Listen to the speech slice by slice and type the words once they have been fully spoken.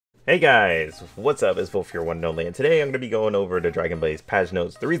Hey guys, what's up? It's Volf here, one and only, and today I'm going to be going over the Dragon Blaze patch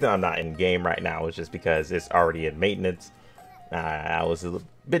notes. The reason I'm not in game right now is just because it's already in maintenance. I was a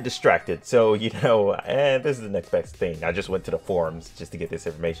bit distracted, so this is the next best thing. I just went to the forums just to get this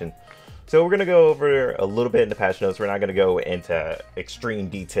information. So we're going to go over a little bit in the patch notes. We're not going to go into extreme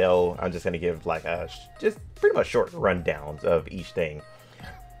detail. I'm just going to give like a just pretty much short rundowns of each thing.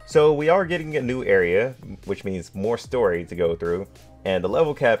 So we are getting a new area, which means more story to go through, and the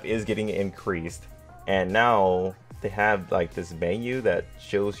level cap is getting increased, and now they have like this menu that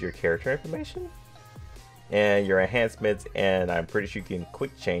shows your character information and your enhancements, and I'm pretty sure you can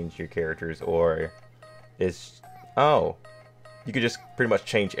quick change your characters, or you could just pretty much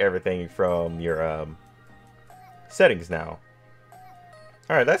change everything from your settings now.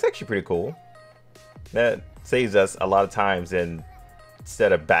 Alright, that's actually pretty cool. That saves us a lot of times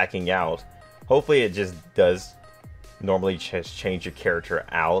instead of backing out. Hopefully it just does normally just change your character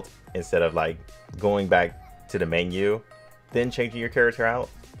out instead of like going back to the menu then changing your character out.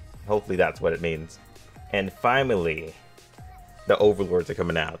 Hopefully that's what it means. And finally, the Overlords are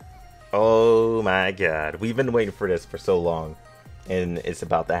coming out. Oh my god, we've been waiting for this for so long, and it's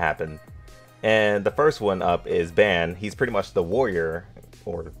about to happen. And the first one up is Ban. He's pretty much the warrior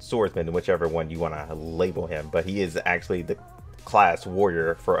or swordsman, whichever one you want to label him, but he is actually the class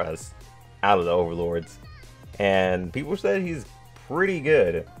warrior for us out of the Overlords, and people said he's pretty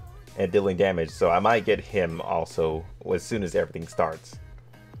good at dealing damage, so I might get him also as soon as everything starts.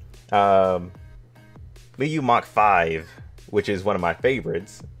 Liu Mach 5, which is one of my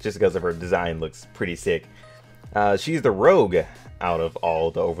favorites just because of her design, looks pretty sick. She's the rogue out of all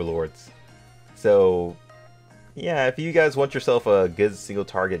the Overlords, so yeah, if you guys want yourself a good single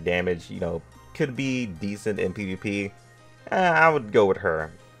target damage, could be decent in PvP, I would go with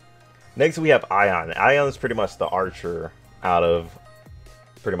her. Next we have Ion. Ion is pretty much the archer out of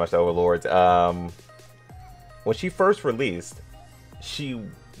pretty much the Overlords. When she first released, she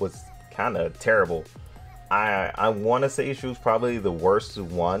was kind of terrible. I want to say she was probably the worst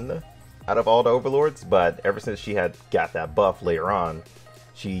one out of all the Overlords, but ever since she had got that buff later on,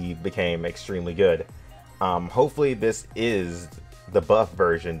 she became extremely good. Hopefully this is the buff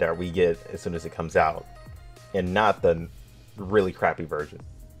version that we get as soon as it comes out, and not the really crappy version.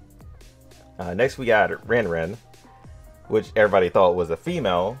 Next we got Ren Ren, which everybody thought was a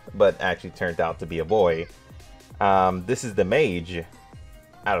female, but actually turned out to be a boy. This is the mage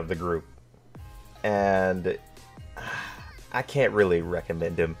out of the group, and I can't really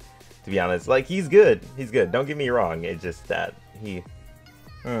recommend him, to be honest. Like, he's good, don't get me wrong, it's just that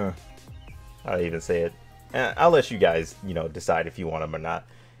how do I even say it? I'll let you guys decide if you want him or not.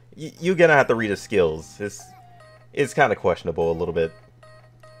 You're gonna have to read his skills. It's kind of questionable a little bit.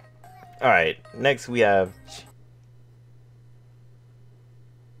 Alright, next we have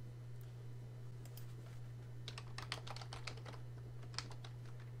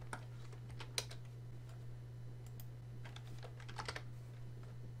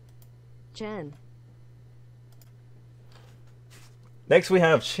Chen. Next we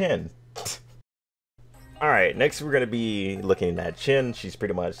have Chen. Alright, next we're going to be looking at Chen. She's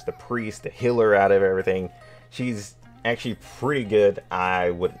pretty much the priest, the healer out of everything. She's actually pretty good. I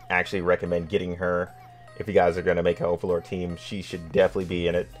would actually recommend getting her. If you guys are going to make an Overlord team, she should definitely be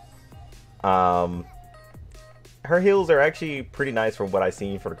in it. Her heals are actually pretty nice from what I've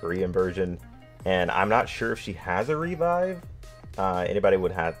seen for the Korean version, and I'm not sure if she has a revive.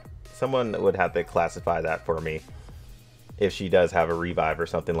 Someone would have to classify that for me if she does have a revive or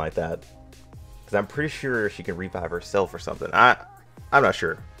something like that, because I'm pretty sure she can revive herself or something. I'm not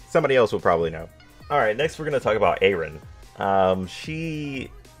sure. Somebody else will probably know. Alright, next we're going to talk about Aaron.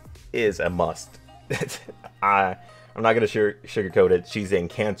 She is a must. I'm not going to sugarcoat it. She's in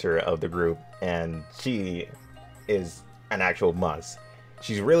Cancer of the group, and she is an actual must.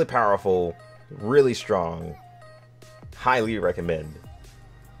 She's really powerful, really strong. Highly recommend.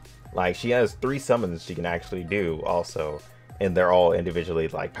 Like, she has 3 summons she can actually do also, and they're all individually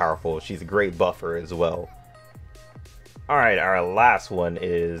like powerful. She's a great buffer as well. Alright, our last one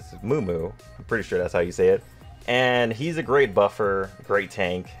is Mumu. I'm pretty sure that's how you say it. And he's a great buffer, great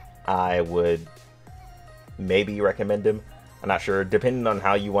tank. I would maybe recommend him. I'm not sure, depending on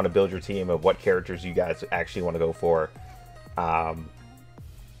how you want to build your team of what characters you guys actually want to go for.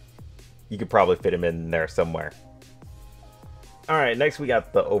 You could probably fit him in there somewhere. Alright, next we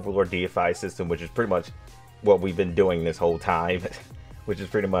got the Overlord DFI system, which is pretty much what we've been doing this whole time. Which is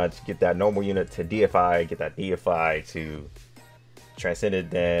pretty much get that normal unit to DFI, get that DFI to Transcended,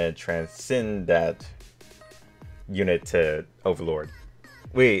 then transcend that unit to Overlord.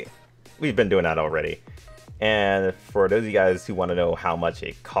 We've been doing that already. And for those of you guys who want to know how much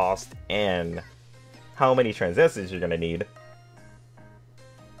it costs and how many transessence you're going to need,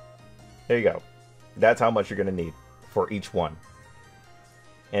 there you go. That's how much you're going to need for each one.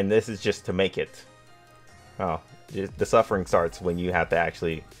 And this is just to make it. Oh, the suffering starts when you have to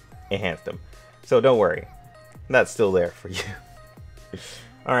actually enhance them. So don't worry. That's still there for you.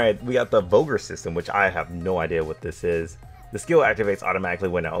 Alright, we got the Voger system, which I have no idea what this is. The skill activates automatically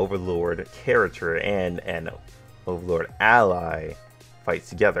when an Overlord character and an Overlord ally fights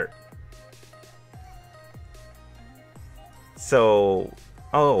together. So,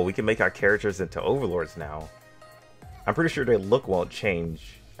 oh, we can make our characters into Overlords now. I'm pretty sure their look won't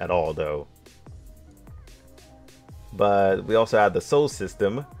change at all, though. But we also have the Soul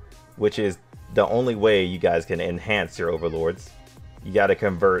system, which is the only way you guys can enhance your Overlords. You gotta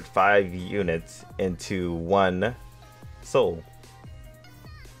convert 5 units into 1 soul.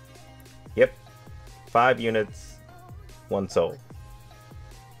 Yep. 5 units, 1 soul.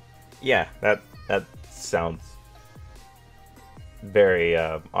 Yeah, that sounds very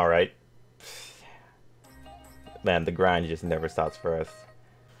alright. Man, the grind just never stops for us.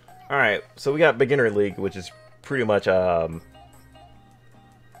 Alright, so we got Beginner League, which is pretty much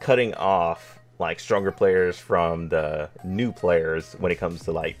cutting off like stronger players from the new players when it comes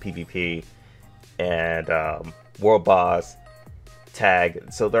to like PvP and World Boss,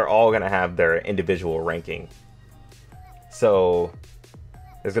 Tag. So they're all gonna have their individual ranking. So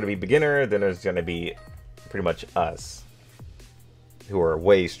there's gonna be beginner, then there's gonna be pretty much us, who are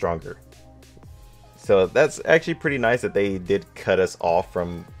way stronger. So that's actually pretty nice that they did cut us off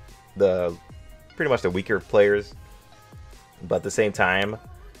from the pretty much the weaker players. But at the same time,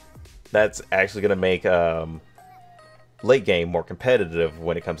 that's actually gonna make late game more competitive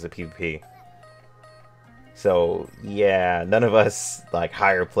when it comes to PvP. So yeah, none of us like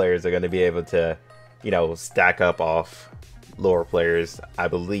higher players are gonna be able to, you know, stack up off lower players. I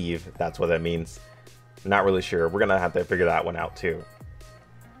believe that's what that means. Not really sure. We're gonna have to figure that one out too.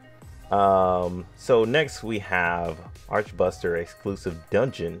 So next we have Archbuster exclusive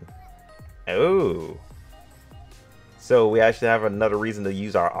dungeon. Oh, so we actually have another reason to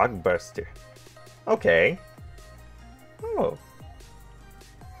use our Archbuster. Okay. Oh,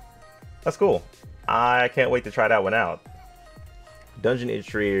 that's cool. I can't wait to try that one out. Dungeon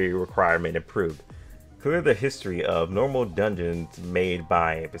entry requirement improved. Clear the history of normal dungeons made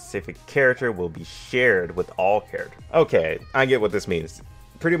by a specific character will be shared with all characters. Okay, I get what this means.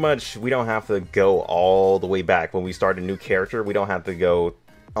 Pretty much, we don't have to go all the way back when we start a new character. We don't have to go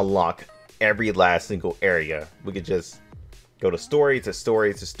unlock every last single area. We could just go to story to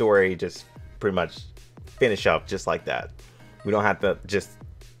story to story, just pretty much finish up just like that. We don't have to just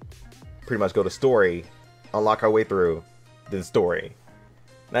pretty much go to story, unlock our way through, then story.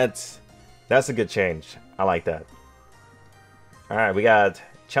 That's a good change. I like that. Alright, we got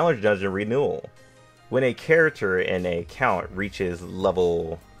Challenge Dungeon Renewal. When a character in a account reaches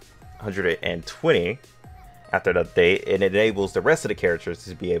level 120 after the update, it enables the rest of the characters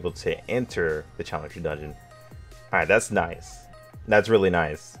to be able to enter the Challenger Dungeon. Alright, that's nice. That's really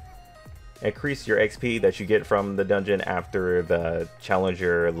nice. Increase your XP that you get from the dungeon after the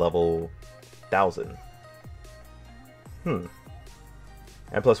Challenger level 1000. And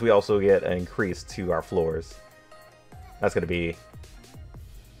plus we also get an increase to our floors. That's gonna be...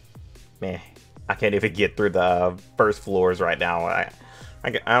 meh. I can't even get through the first floors right now. I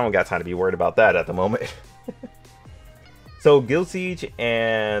don't got time to be worried about that at the moment. So Guild Siege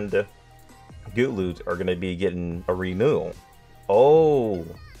and Guild Loot are gonna be getting a renewal. Oh,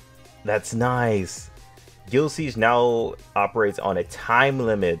 that's nice. Guild Siege now operates on a time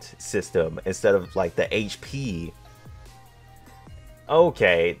limit system instead of like the HP.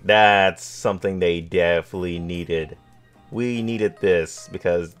 Okay, that's something they definitely needed. We needed this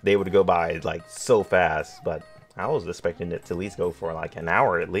because they would go by like so fast, but I was expecting it to at least go for like an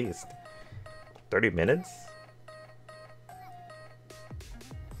hour at least. 30 minutes?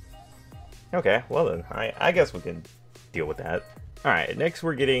 Okay, well then, I guess we can deal with that. Alright, next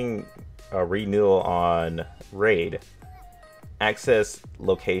we're getting a renewal on Raid. Access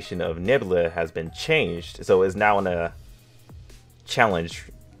location of Nebula has been changed, so it's now in a challenge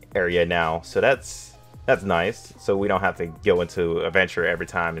area now, so that's nice. So we don't have to go into adventure every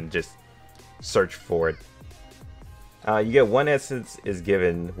time and just search for it. You get 1 essence is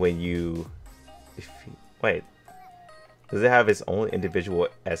given when you... wait, does it have its own individual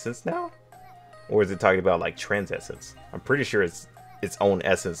essence now? Or is it talking about like trans essence? I'm pretty sure it's its own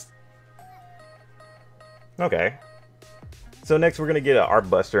essence. Okay. So next we're gonna get an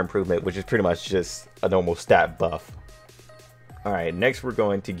Archbuster improvement, which is pretty much just a normal stat buff. Alright, next we're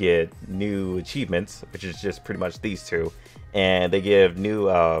going to get new achievements, which is just pretty much these two. And they give new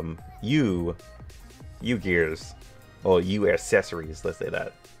U gears. Well, U accessories, let's say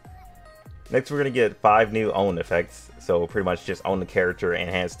that. Next we're going to get 5 new own effects. So pretty much just own the character,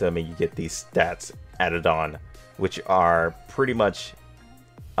 enhance them, and you get these stats added on, which are pretty much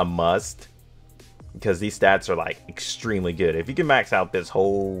a must. Because these stats are like extremely good. If you can max out this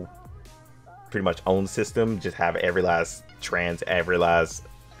whole pretty much own system, just have every last trans, every last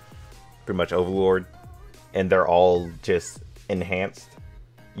pretty much overlord, and they're all just enhanced,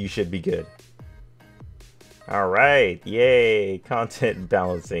 you should be good. Alright, yay, content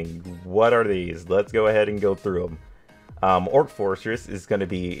balancing. What are these? Let's go ahead and go through them. Orc Fortress is going to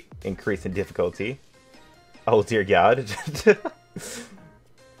be increased in difficulty. Oh dear god.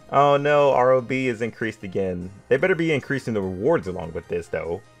 Oh no, ROB is increased again. They better be increasing the rewards along with this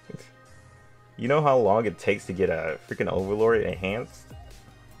though. You know how long it takes to get a freaking Overlord enhanced?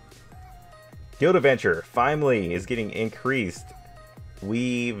 Guild Adventure finally is getting increased.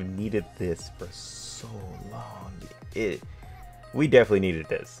 We've needed this for so long. We definitely needed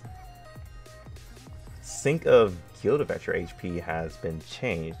this. Sync of Guild Adventure HP has been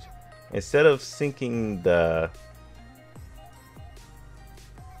changed. Instead of syncing the...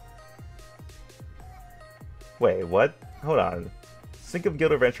 Wait, what? Hold on. Sync of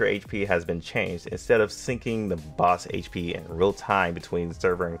Guild Adventure HP has been changed. Instead of syncing the boss HP in real time between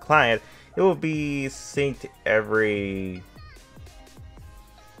server and client, it will be synced every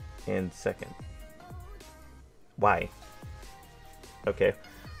second. Why? Okay,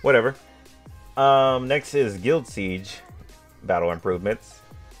 whatever. Next is Guild Siege battle improvements.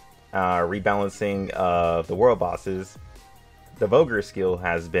 Rebalancing of the world bosses. The Voger skill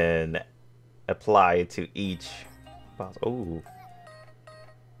has been applied to each boss. Oh.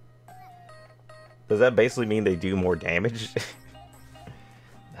 Does that basically mean they do more damage?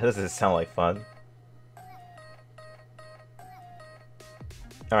 That doesn't sound like fun.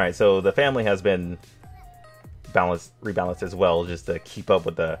 Alright, so the family has been rebalanced as well, just to keep up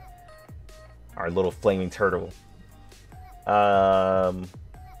with our little flaming turtle. Guild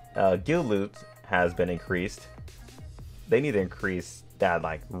loot has been increased. They need to increase that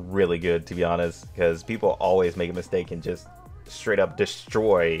like really good, to be honest, because people always make a mistake and just straight up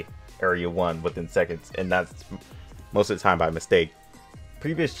destroy Area 1 within seconds, and that's most of the time by mistake.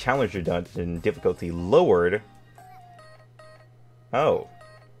 Previous Challenger Dungeon difficulty lowered. Oh.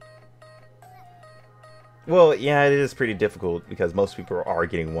 Well, yeah, it is pretty difficult because most people are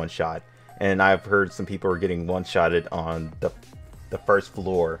getting one-shot. And I've heard some people are getting one-shotted on the first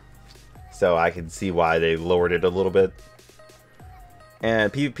floor. So I can see why they lowered it a little bit.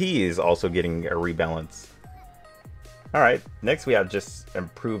 And PvP is also getting a rebalance. Alright, next we have just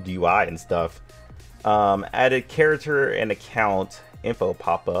improved UI and stuff. Added character and account info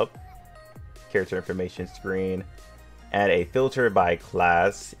pop-up. Character information screen. Add a filter by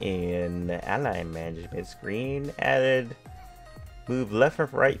class in ally management screen. Added move left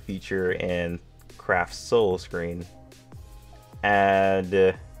and right feature in craft soul screen.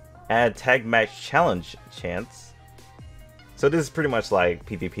 Add tag match challenge chance. So this is pretty much like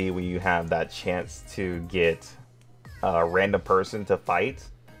PvP where you have that chance to get a random person to fight.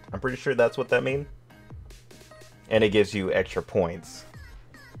 I'm pretty sure that's what that means. And it gives you extra points.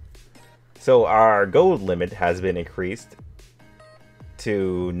 So our gold limit has been increased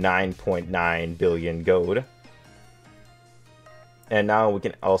to 9.9 billion gold. And now we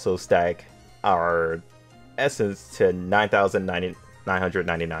can also stack our essence to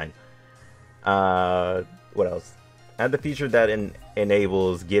 9,999. What else? Add the feature that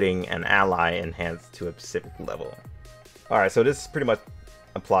enables getting an ally enhanced to a specific level. Alright, so this pretty much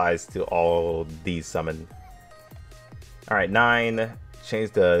applies to all these summon. Alright, 9.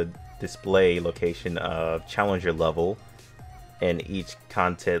 Change the display location of challenger level in each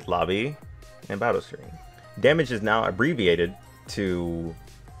content lobby and battle screen. Damage is now abbreviated to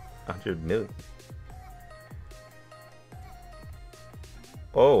 100 million.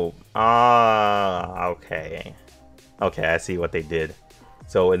 Oh, okay. Okay, I see what they did.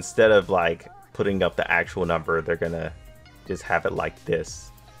 So instead of like putting up the actual number, they're gonna just have it like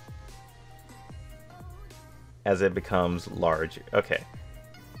this as it becomes large. Okay.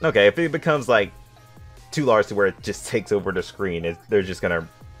 Okay, if it becomes like too large to where it just takes over the screen, they're just gonna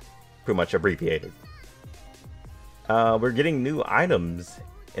pretty much abbreviate it. We're getting new items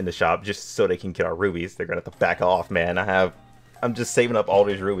in the shop just so they can get our rubies. They're gonna have to back off, man. I'm just saving up all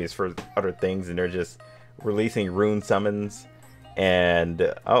these rubies for other things, and they're just releasing rune summons.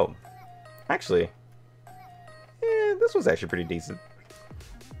 And oh, actually, this was actually pretty decent.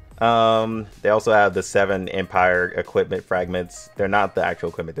 They also have the 7 Empire equipment fragments. They're not the actual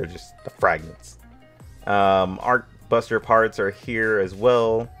equipment, they're just the fragments. Arc Buster parts are here as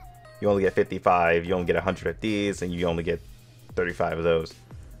well. You only get 55, you only get 100 of these, and you only get 35 of those.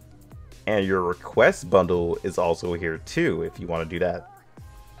 And your request bundle is also here too, if you want to do that.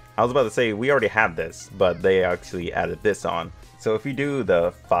 I was about to say, we already have this, but they actually added this on. So if you do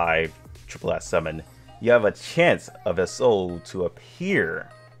the 5 SSS summon, you have a chance of a soul to appear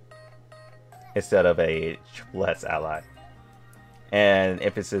instead of a SSS ally. And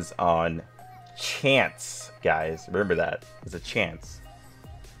emphasis on chance, guys. Remember that. It's a chance.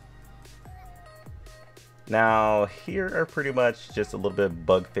 Now, here are pretty much just a little bit of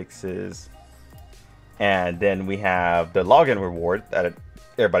bug fixes. And then we have the login reward that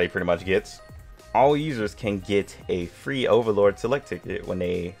everybody pretty much gets. All users can get a free Overlord select ticket when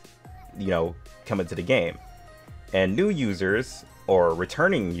they, come into the game. And new users, or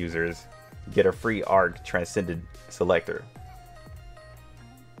returning users, get a free Arc Transcended selector.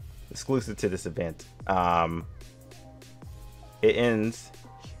 Exclusive to this event. It ends,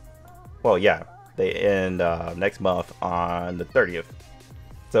 well, yeah. They end next month on the 30th.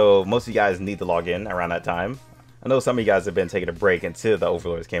 So most of you guys need to log in around that time. I know some of you guys have been taking a break until the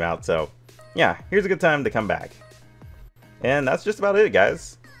Overlords came out. So yeah, here's a good time to come back. And that's just about it,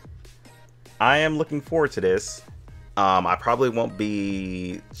 guys. I am looking forward to this. I probably won't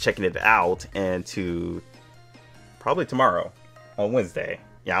be checking it out until probably tomorrow on Wednesday.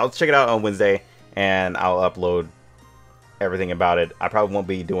 Yeah, I'll check it out on Wednesday and I'll upload everything about it. I probably won't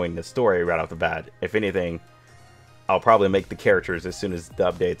be doing the story right off the bat. If anything, I'll probably make the characters as soon as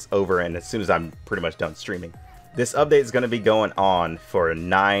the update's over and as soon as I'm pretty much done streaming. This update is going to be going on for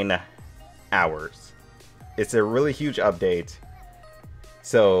 9 hours. It's a really huge update.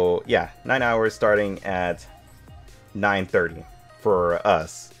 So yeah, 9 hours starting at 9:30 for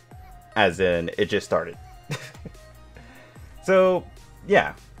us, as in it just started. So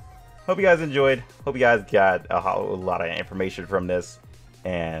yeah, hope you guys enjoyed. Hope you guys got a whole lot of information from this,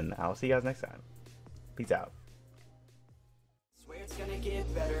 and I'll see you guys next time. Peace out. Swear it's gonna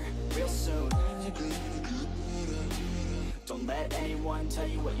get better real soon. Don't let anyone tell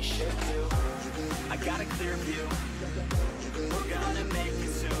you what you should do. I got a clear view. We're gonna make it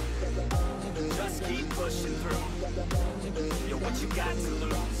soon. Just keep pushing through. You're what you got to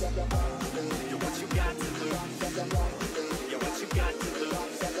lose. You're what you got to lose. You're what you got to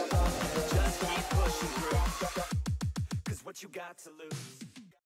lose. Just keep pushing through. 'Cause what you got to lose.